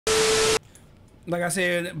like I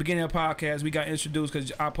said at the beginning of the podcast, we got introduced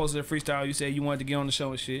because I posted a freestyle. You said you wanted to get on the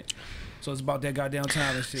show and shit. So it's about that goddamn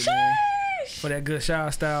time and shit, man. For that good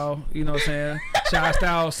ShadStyle, you know what I'm saying?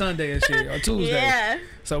 ShadStyle Sunday and shit, or Tuesday. Yeah.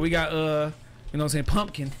 So we got, you know what I'm saying,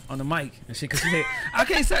 Pumpkinn on the mic and shit. Cause she said, I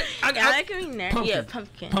can't say. I can be there. Pumpkinn. Yeah,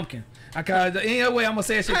 Pumpkinn. Pumpkinn. I can't, any other way I'm gonna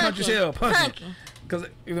say that shit, country shell. Pumpkinn. Cause,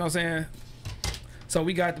 you know what I'm saying? So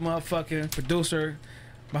we got the motherfucking producer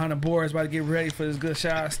behind the boards about to get ready for this good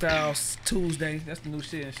ShadStyle Tuesday. That's the new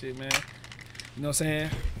shit and shit, man. You know what I'm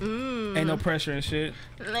saying? Ain't no pressure and shit.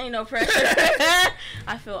 Ain't no pressure.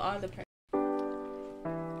 I feel all the pressure.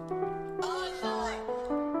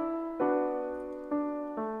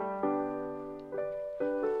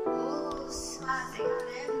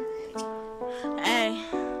 Hey,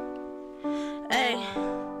 hey.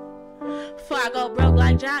 Before I go broke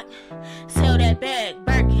like Jock, sell that bag,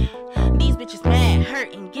 Birkin. These bitches mad,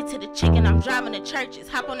 hurting. Get to the chicken, I'm driving to churches.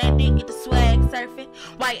 Hop on that dick, get the swag, surfing.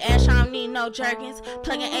 White ash, I don't need no jerkins.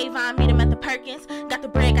 Plugging Avon, meet him at the Perkins. Got the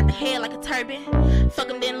bread, got the head like a turban. Fuck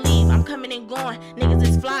him, then leave, I'm coming and going. Niggas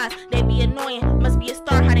is flies, they be annoying. Must be a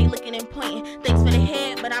star, how they looking and pointing. Thanks for the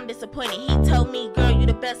head, but I'm disappointed. He told me, girl, you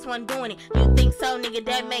the best one doing it. You think so, nigga,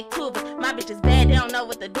 that make two of us. My bitch is bad, they don't know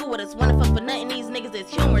what to do with us. Wanna fuck for nothing, these niggas is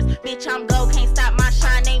humorous. Bitch, I'm gold, can't stop my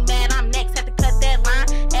shine. They mad, I'm next, had to cut that line.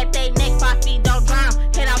 At they neck, 5 feet, don't drown.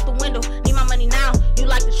 Head out the window, need my money now. You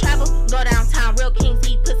like to travel? Go downtown. Real kings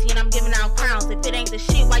eat pussy and I'm giving out crowns. If it ain't the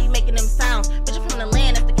shit, why you making them sounds? Bitch, I'm from the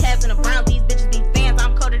land, that's the Cavs and the Browns. These bitches be fans,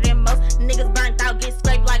 I'm colder than most. Niggas burnt out, get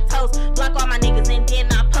scraped like toast. Block all my niggas and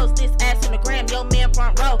then I post this ass in the gram. Yo, man,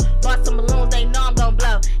 front row. Bought some balloons, they know I'm gon'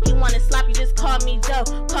 blow. He wanna slap you, just call me Joe.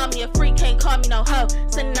 Call me a freak, can't call me no hoe.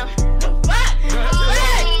 Sitting up, what? It's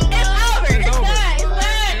over. It's done.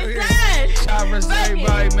 It's done. Shot versus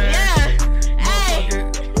everybody, man. Yeah. Hey.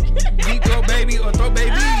 Deep throw baby or throw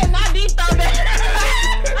baby. Not deep throw baby.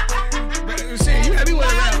 Shit, you happy with it,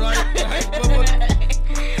 right?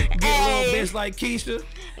 Get a little bitch like Keisha.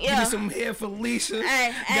 Give me some hair for Lisa.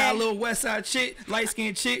 Got a little West Side chick, light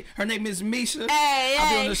skinned chick. Her name is Misha. I'll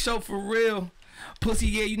be on the show for real. Pussy,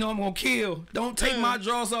 yeah, you know I'm gonna kill. Don't take my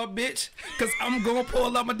drawers off, bitch, cause I'm gonna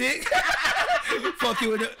pull out my dick. Fuck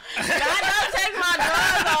you with it. Don't take my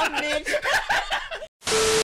drawers off, bitch.